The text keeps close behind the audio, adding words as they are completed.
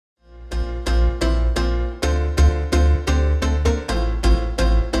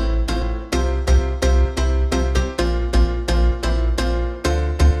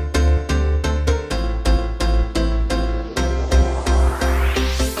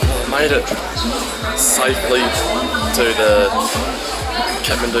made it safely to the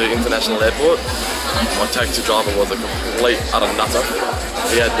Kathmandu International Airport. My taxi driver was a complete utter nutter.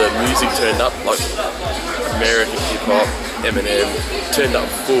 He had the music turned up, like American hip-hop, Eminem, turned up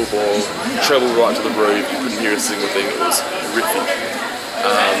full ball, treble right to the roof, you couldn't hear a single thing, it was horrific.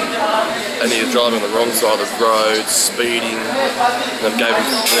 And he was driving on the wrong side of the road, speeding, and I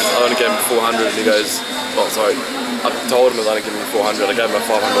only gave him 400 and he goes, oh sorry, I told him I was only giving him 400, I gave him a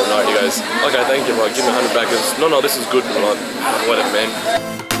 500 note and he goes, okay thank you, I'm like, give me 100 back. He goes, no this is good. I'm like, whatever man.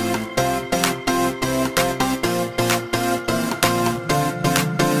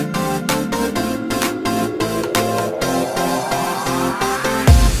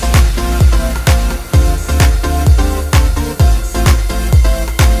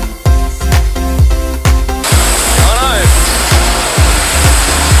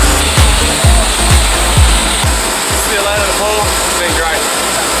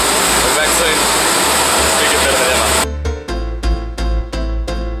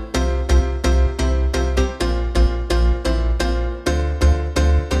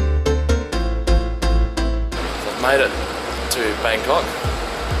 Made it to Bangkok.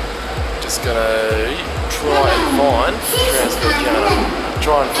 Just gonna try and find transport counter.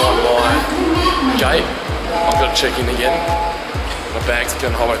 Try and find my gate. I've got to check in again. My bag's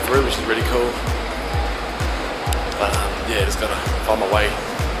going halfway through, which is really cool. But yeah, just gotta find my way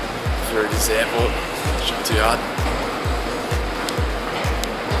through this airport. Shouldn't be too hard.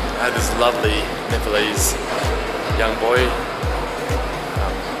 I had this lovely Nepalese young boy.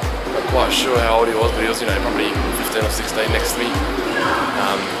 Not quite sure how old he was, but he was, you know, probably 15 or 16 next to me.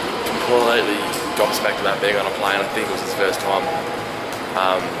 Completely gobsmacked to that being on a plane. I think it was his first time.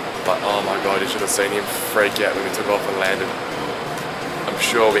 But oh my god, you should have seen him freak out when we took off and landed. I'm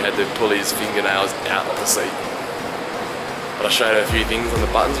sure we had to pull his fingernails out of the seat. But I showed him a few things on the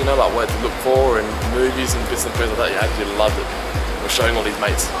buttons, you know, like what to look for and movies and bits and pieces like that. He absolutely loved it. We were showing all his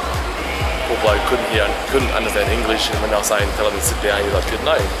mates. Poor bloke couldn't understand English, and when I was saying tell him to sit down, he was like,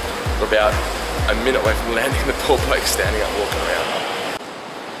 no. We're about a minute away from landing, the poor bloke standing up walking around.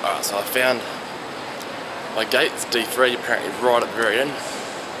 Alright, so I found my gate, it's D3, apparently right at the very end.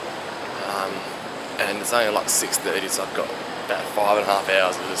 And it's only like 6:30, so I've got about 5.5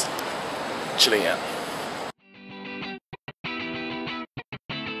 hours of just chilling out.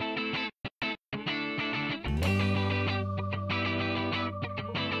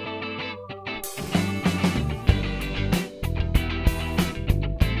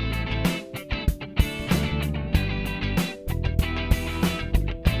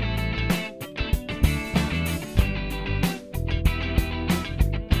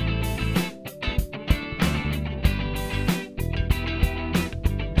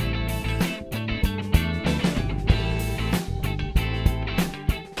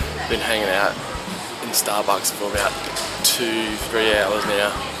 Been hanging out in Starbucks for about 2-3 hours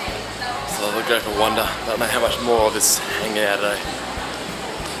now, so I'll go for wonder. I don't know how much more of this hanging out at an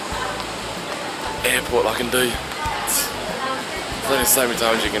airport I can do. There's only so many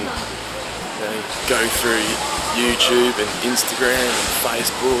times you can go through YouTube and Instagram and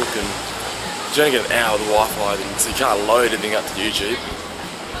Facebook, and you only get an hour with Wi-Fi, so you can't load anything up to YouTube.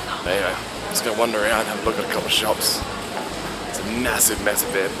 But anyway, just gonna wander around, have a look at a couple of shops. It's a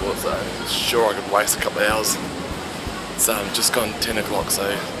massive airport, so I'm sure I could waste a couple of hours. It's just gone 10 o'clock, so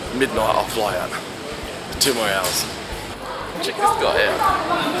midnight I'll fly out. 2 more hours. Check this guy out.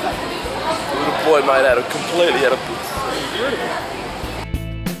 The little boy made out of completely out of books. Incredible.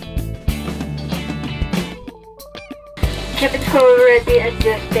 Capital ready at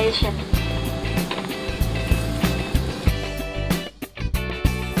the station.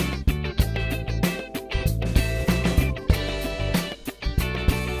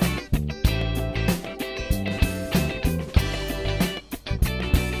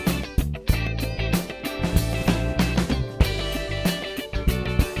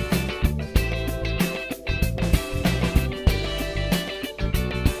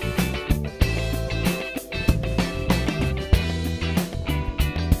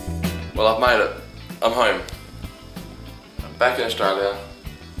 Well, I've made it. I'm home. I'm back in Australia.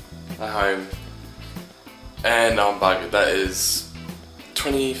 I'm home. And I'm buggered. That is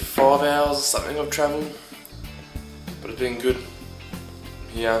 25 hours or something of travel. But it's been good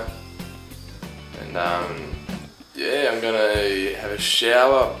here. And yeah, I'm gonna have a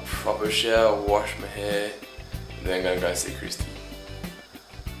shower, proper shower, wash my hair, and then I'm gonna go see Christy.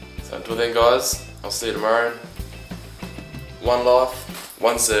 So until then guys, I'll see you tomorrow. One life,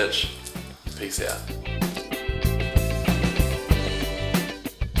 one search. Peace out.